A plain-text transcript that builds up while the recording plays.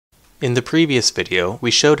In the previous video, we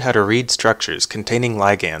showed how to read structures containing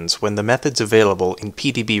ligands when the methods available in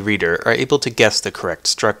PDB Reader are able to guess the correct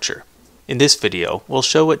structure. In this video, we'll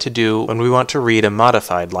show what to do when we want to read a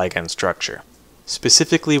modified ligand structure.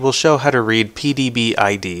 Specifically, we'll show how to read PDB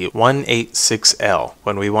ID 186L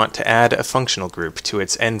when we want to add a functional group to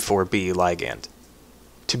its N4B ligand.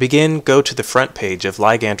 To begin, go to the front page of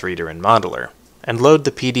Ligand Reader in Modeler and load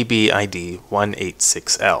the PDB ID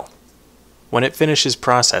 186L. When it finishes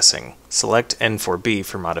processing, select N4B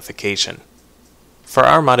for modification. For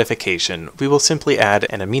our modification, we will simply add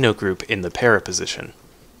an amino group in the para position.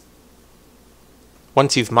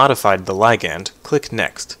 Once you've modified the ligand, click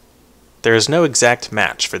Next. There is no exact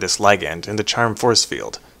match for this ligand in the CHARMM force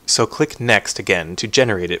field, so click Next again to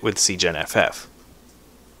generate it with CGenFF.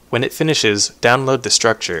 When it finishes, download the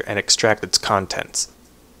structure and extract its contents.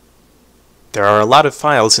 There are a lot of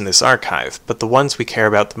files in this archive, but the ones we care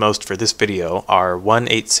about the most for this video are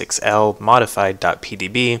 186L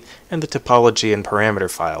modified.pdb and the topology and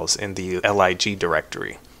parameter files in the Lig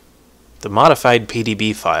directory. The modified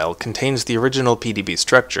PDB file contains the original PDB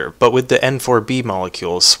structure, but with the N4B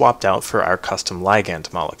molecule swapped out for our custom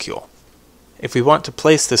ligand molecule. If we want to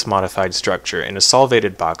place this modified structure in a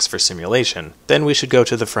solvated box for simulation, then we should go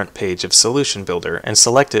to the front page of Solution Builder and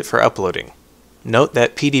select it for uploading. Note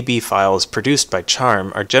that PDB files produced by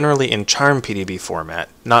CHARMM are generally in CHARMM-PDB format,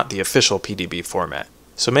 not the official PDB format,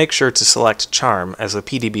 so make sure to select CHARMM as a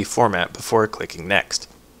PDB format before clicking Next.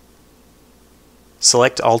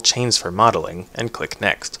 Select all chains for modeling and click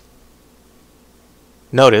Next.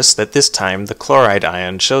 Notice that this time the chloride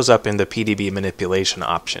ion shows up in the PDB manipulation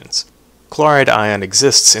options. Chloride ion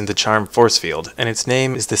exists in the CHARMM force field, and its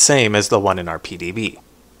name is the same as the one in our PDB.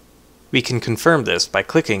 We can confirm this by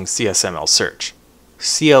clicking CSML Search.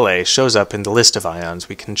 CLA shows up in the list of ions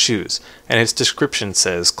we can choose, and its description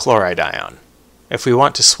says chloride ion. If we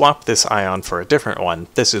want to swap this ion for a different one,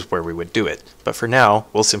 this is where we would do it, but for now,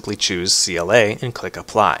 we'll simply choose CLA and click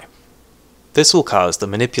Apply. This will cause the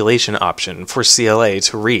manipulation option for CLA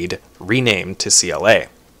to read Rename to CLA.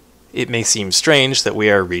 It may seem strange that we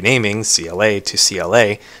are renaming CLA to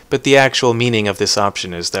CLA, but the actual meaning of this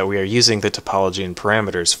option is that we are using the topology and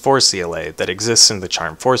parameters for CLA that exists in the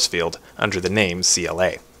CHARMM force field under the name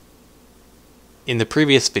CLA. In the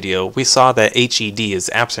previous video, we saw that HED is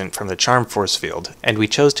absent from the CHARMM force field, and we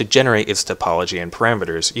chose to generate its topology and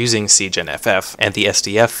parameters using CGenFF and the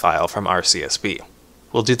SDF file from RCSB.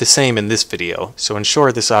 We'll do the same in this video, so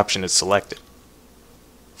ensure this option is selected.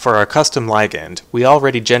 For our custom ligand, we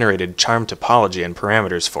already generated CHARMM topology and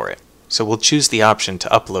parameters for it, so we'll choose the option to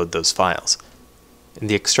upload those files. In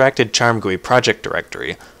the extracted CHARMM-GUI project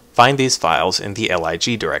directory, find these files in the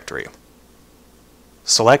Lig directory.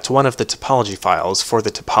 Select one of the topology files for the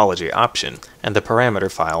topology option, and the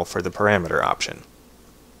parameter file for the parameter option.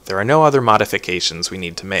 There are no other modifications we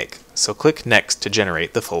need to make, so click Next to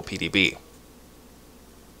generate the full PDB.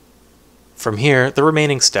 From here, the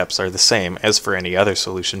remaining steps are the same as for any other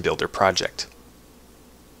Solution Builder project.